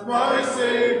 my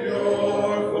Savior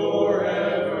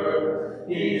forever.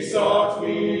 He sought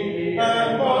me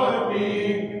and bought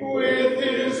me with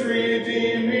his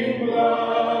redeeming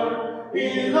blood.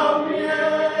 He loved me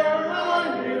ere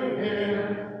I knew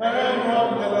him, and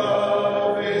all my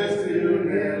love is to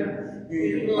him.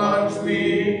 He plunged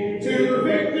me to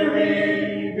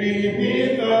victory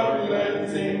beneath the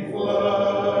cleansing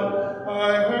flood.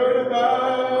 I heard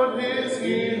about his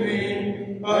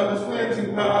healing, of his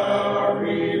cleansing power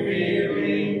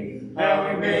revealing, how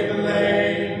he made the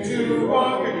lame to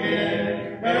walk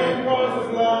again, and caused the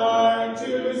blind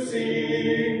to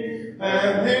see.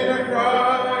 And then I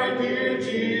cried, dear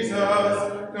Jesus,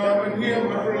 come and heal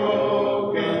my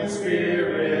broken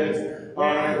spirit.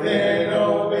 I then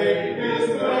obeyed his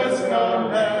blessed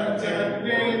command and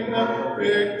gained the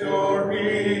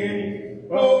victory.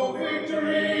 Oh,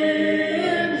 victory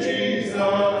in Jesus,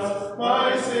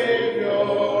 my Savior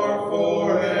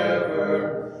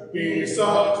forever. He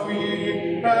sought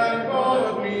me and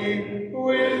bought me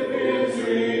with his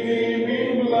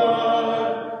redeeming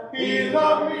blood. He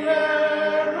loved me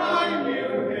ere I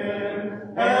knew him,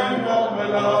 and all my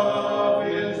love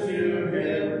is to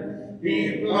him.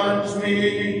 He plunged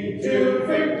me to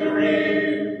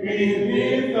victory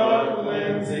beneath the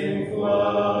cleansing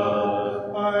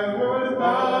flood. I heard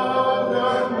about the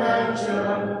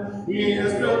mansion he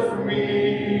has built for me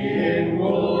in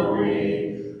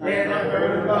glory, and I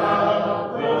heard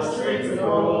about the streets of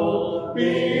gold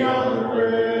beyond the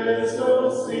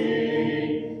crystal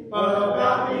sea,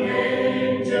 about the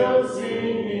angels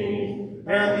singing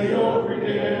and the old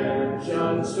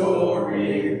redemption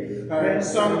story. And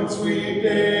some sweet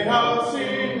day I'll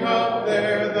sing up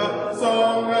there the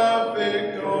song of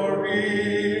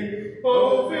victory.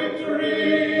 Oh,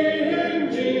 victory in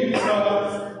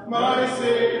Jesus, my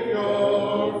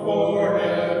Savior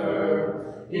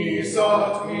forever. He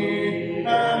sought me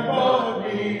and bought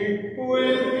me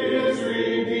with his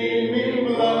redeeming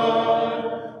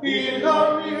blood. He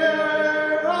loved me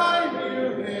ere I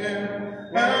knew him,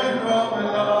 and all my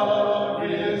love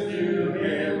is to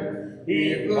him. He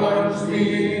plunged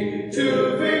me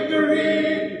to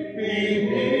victory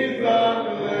beneath the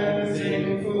cleansing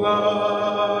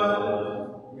flood.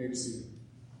 You may be seated.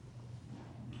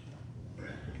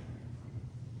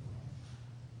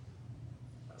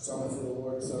 Summon for the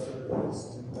Lord's Supper is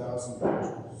 10,000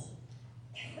 angels.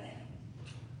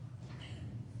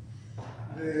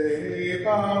 They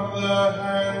bound the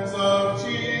hands of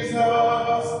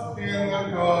Jesus in the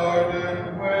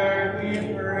garden where he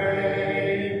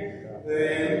prayed.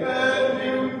 They led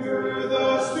him through the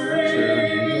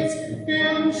streets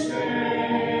in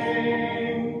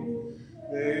shame.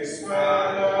 They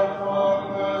spat upon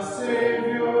the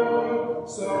Savior,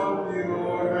 so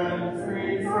pure and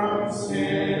free from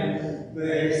sin.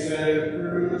 They said,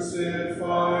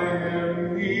 crucify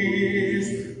him, he's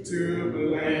to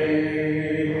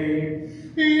blame.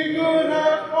 He could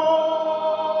have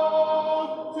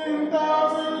called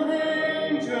 10,000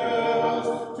 angels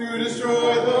to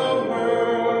destroy the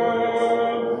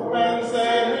world and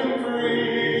set him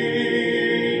free.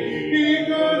 He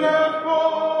could have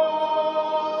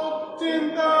called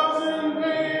 10,000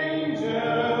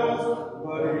 angels,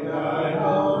 but he died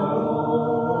alone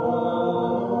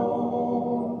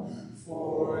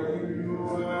for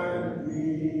you and me.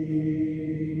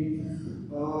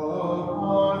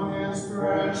 Upon his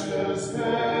precious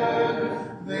head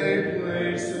they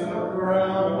placed a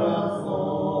crown of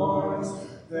thorns.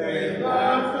 They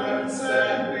laughed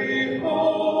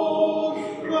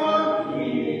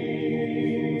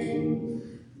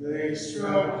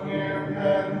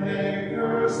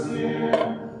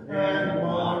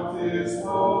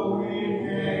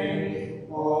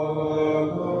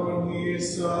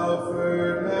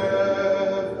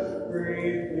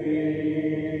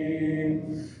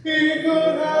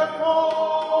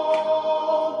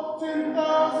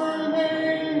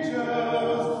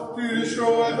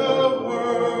the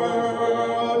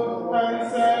world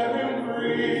and set him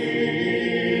free.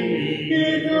 He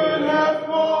could have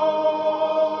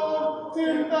called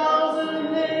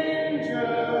 10,000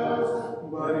 angels,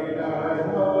 but he died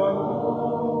alone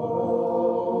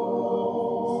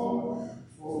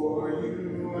for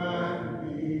you and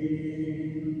me.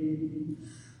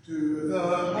 To the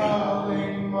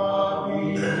howling mob he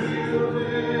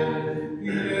yielded, he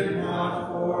did not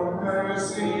for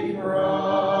mercy cry.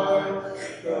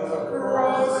 The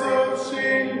cross of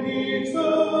shame he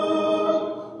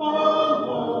took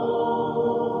alone.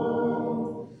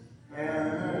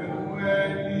 And when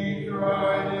he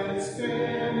cried, "It's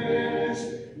finished,"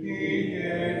 he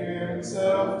gave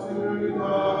himself to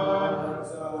die.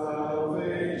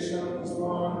 Salvation's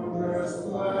wondrous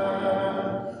plan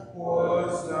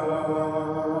was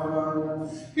done.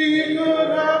 He could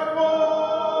have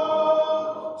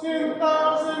called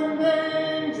 10,000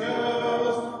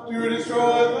 angels to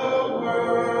destroy the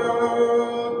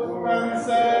world and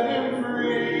set him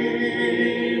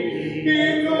free. He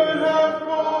could have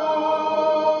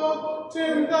called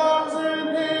 10,000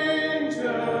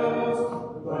 angels,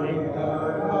 but he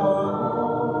died alone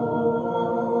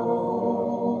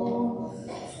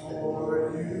for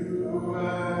you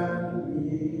and me.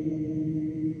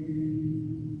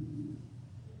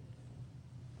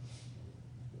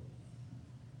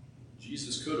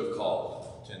 Jesus could have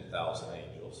called 10,000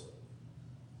 angels.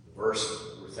 The verse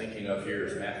we're thinking of here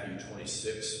is Matthew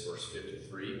 26, verse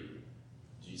 53.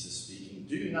 Jesus speaking,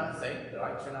 "Do you not think that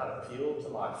I cannot appeal to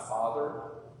my Father,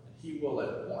 and he will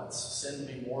at once send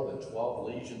me more than 12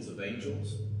 legions of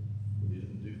angels?" He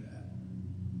didn't do that.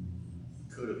 He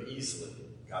could have easily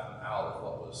gotten out of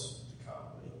what was to come,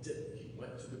 but he didn't. He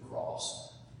went to the cross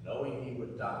knowing he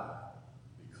would die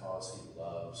because he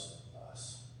loves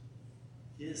us.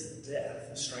 His death,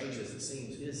 as strange as it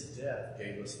seems, his death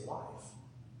gave us life.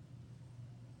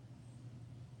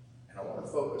 And I want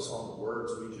to focus on the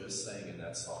words we just sang in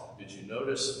that song. Did you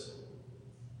notice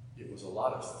it was a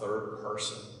lot of third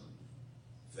person?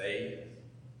 They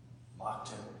mocked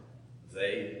him.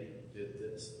 They did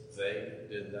this. They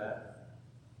did that.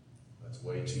 That's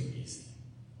way too easy.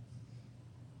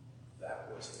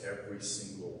 That was every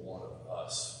single one of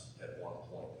us at one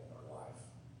point in our life.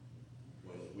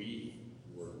 When we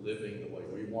were living the way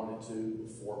we wanted to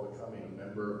before becoming a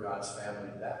member of God's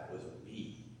family, that was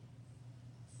me.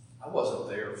 I wasn't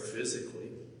there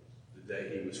physically the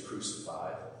day he was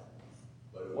crucified,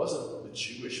 but it wasn't the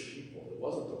Jewish people, it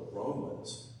wasn't the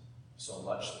Romans so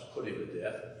much that put him to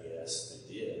death. Yes,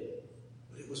 they did,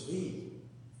 but it was me.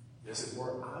 As it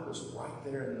were, I was right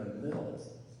there in the middle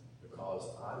because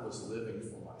I was living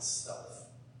for myself,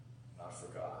 not for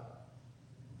God.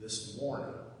 This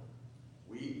morning,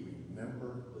 we remember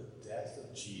the death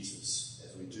of Jesus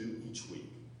as we do each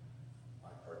week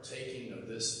by partaking of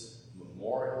this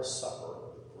memorial supper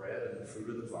of the bread and the fruit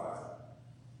of the vine,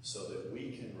 so that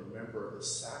we can remember the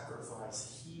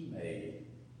sacrifice he made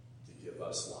to give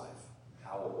us life.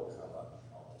 Howell will come up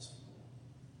and help us.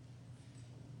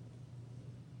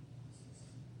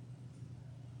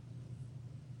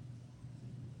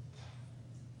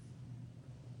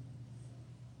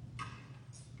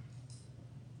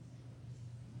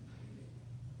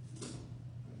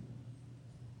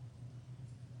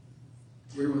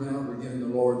 We will now begin the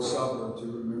Lord's Supper to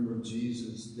remember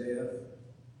Jesus' death,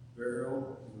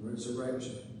 burial, and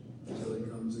resurrection until he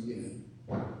comes again.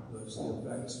 Let's give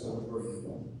thanks for the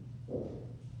bread.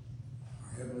 Our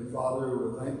Heavenly Father,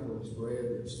 we're thankful for this bread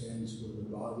that stands for the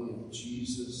body of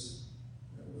Jesus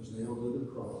that was nailed to the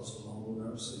cross along with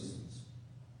our sins.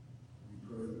 We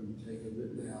pray that we take of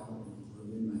it now in a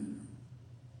worthy manner.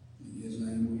 In his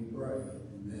name we pray.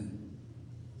 Amen.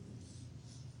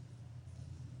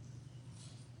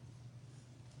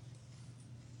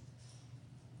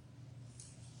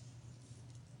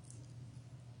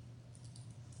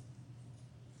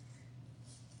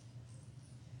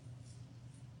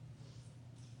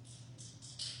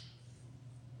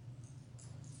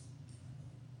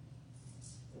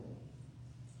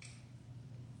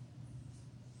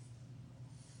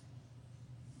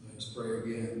 Let's pray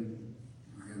again.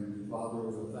 Our Heavenly Father,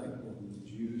 we're thankful that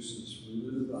juice is fruit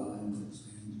of the vine that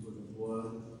stands for the blood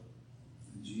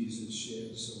that Jesus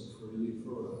shed so freely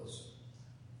for us,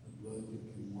 the blood that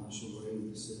can wash away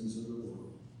the sins of the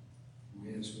world. We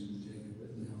ask you to take of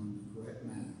it now in the correct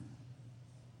manner.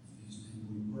 In his name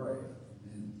we pray.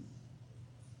 Amen.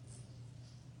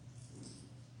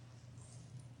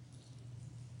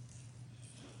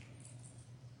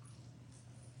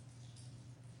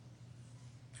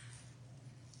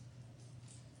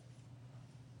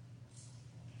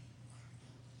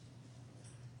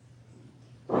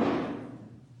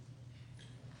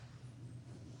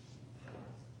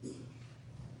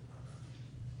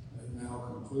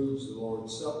 includes the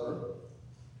Lord's Supper.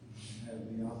 We have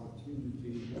the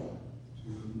opportunity to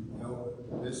help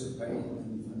participate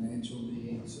in the financial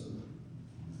needs of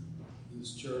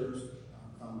this church, our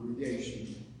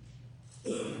congregation.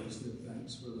 Let's give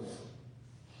thanks for that.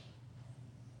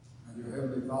 And dear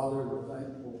Heavenly Father, we're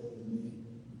thankful for the many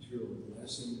material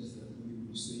blessings that we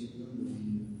receive them.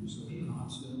 They're so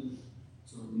constant,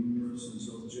 so numerous, and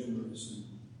so generous,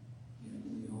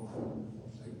 and we often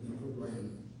take them for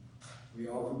granted. We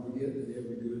often forget that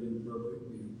every good and perfect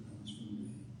gift comes from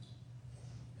thee.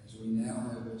 As we now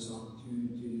have this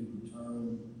opportunity to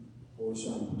return a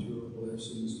portion of material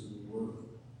blessings to the work of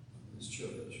this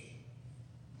church,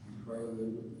 we pray that it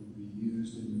will be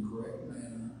used in the correct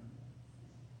manner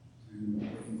to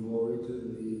bring glory to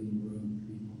thee and bring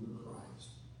people to Christ.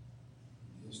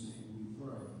 In his name we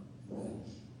pray. Amen.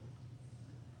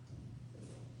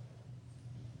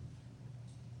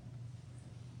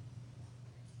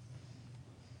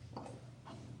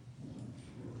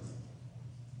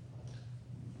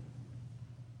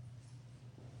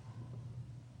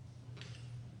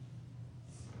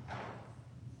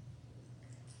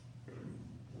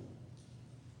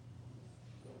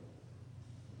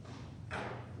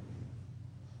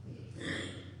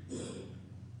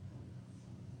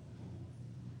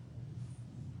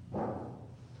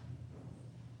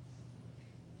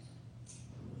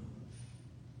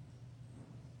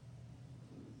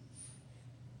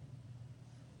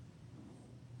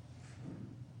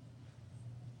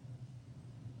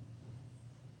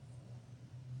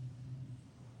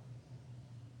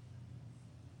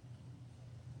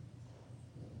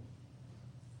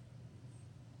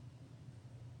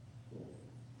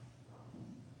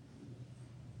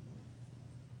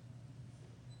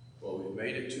 Well, we've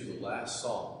made it to the last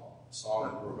song, the song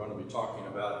that we're going to be talking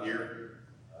about here.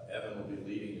 Evan will be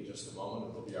leading in just a moment.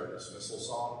 It'll be our dismissal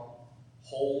song,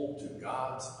 Hold to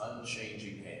God's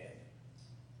Unchanging Hand.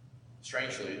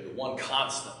 Strangely, the one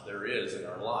constant there is in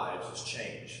our lives is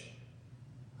change.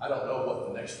 I don't know what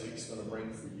the next week's going to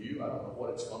bring for you. I don't know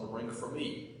what it's going to bring for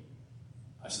me.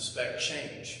 I suspect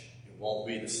change. It won't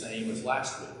be the same as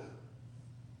last week.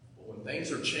 But when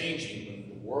things are changing, when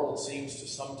the world seems to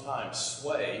sometimes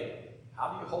sway,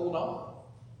 how do you hold on?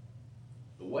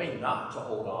 The way not to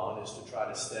hold on is to try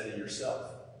to steady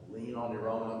yourself. Lean on your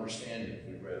own understanding,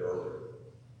 we read earlier.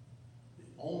 The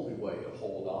only way to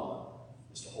hold on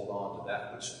is to hold on to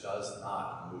that which does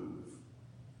not move,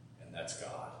 and that's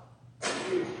God.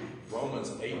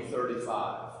 Romans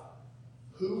 8:35.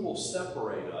 Who will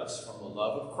separate us from the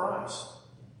love of Christ?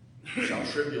 Shall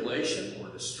tribulation or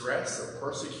distress or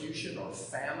persecution or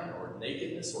famine or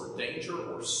nakedness or danger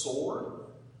or sword?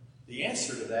 The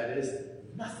answer to that is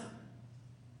nothing.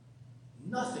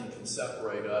 Nothing can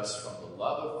separate us from the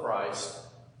love of Christ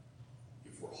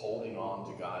if we're holding on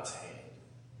to God's hand.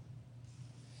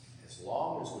 As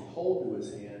long as we hold to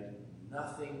his hand,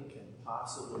 nothing can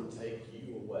possibly take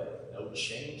you away. No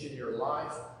change in your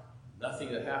life,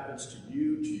 nothing that happens to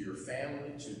you, to your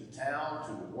family, to the town,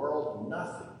 to the world,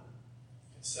 nothing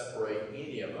can separate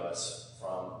any of us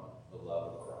from the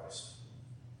love of Christ.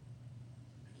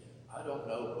 Again, I don't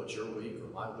know what your week or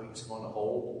my week's going to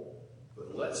hold,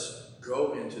 but let's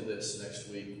go into this next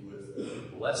week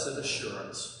with blessed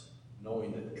assurance,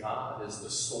 knowing that God is the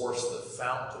source, the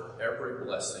fount of every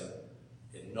blessing,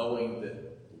 and knowing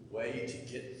that the way to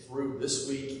get through this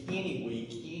week,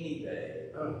 any day,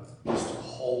 is to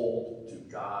hold to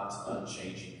God's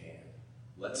unchanging hand.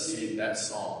 Let's sing that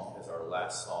song as our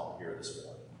last song here this morning.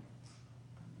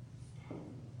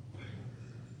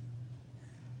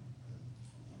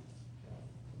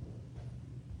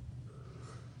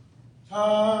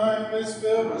 Time is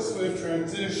filled with swift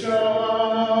transition,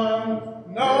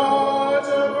 not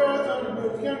of earth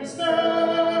unmoved can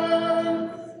stand.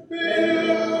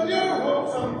 Build your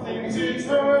hopes on things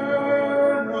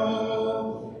eternal,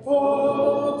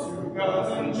 hold to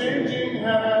God's unchanging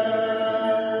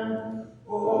hand.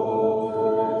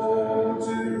 Hold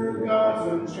to God's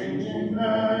unchanging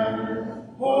hand.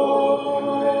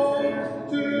 Hold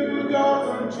to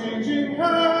God's unchanging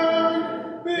hand.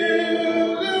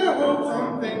 Build your hopes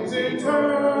on things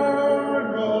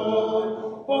eternal,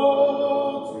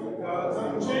 hold to God's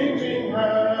unchanging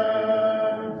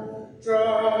hand.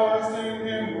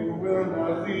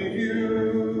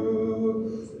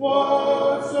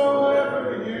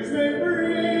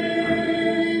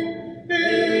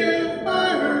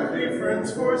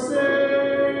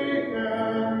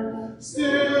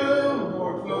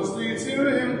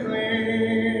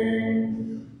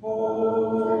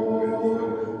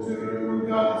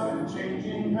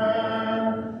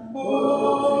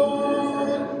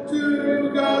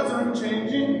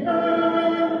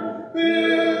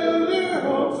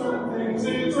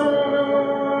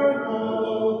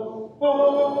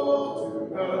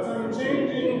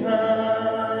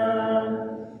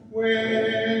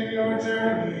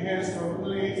 is to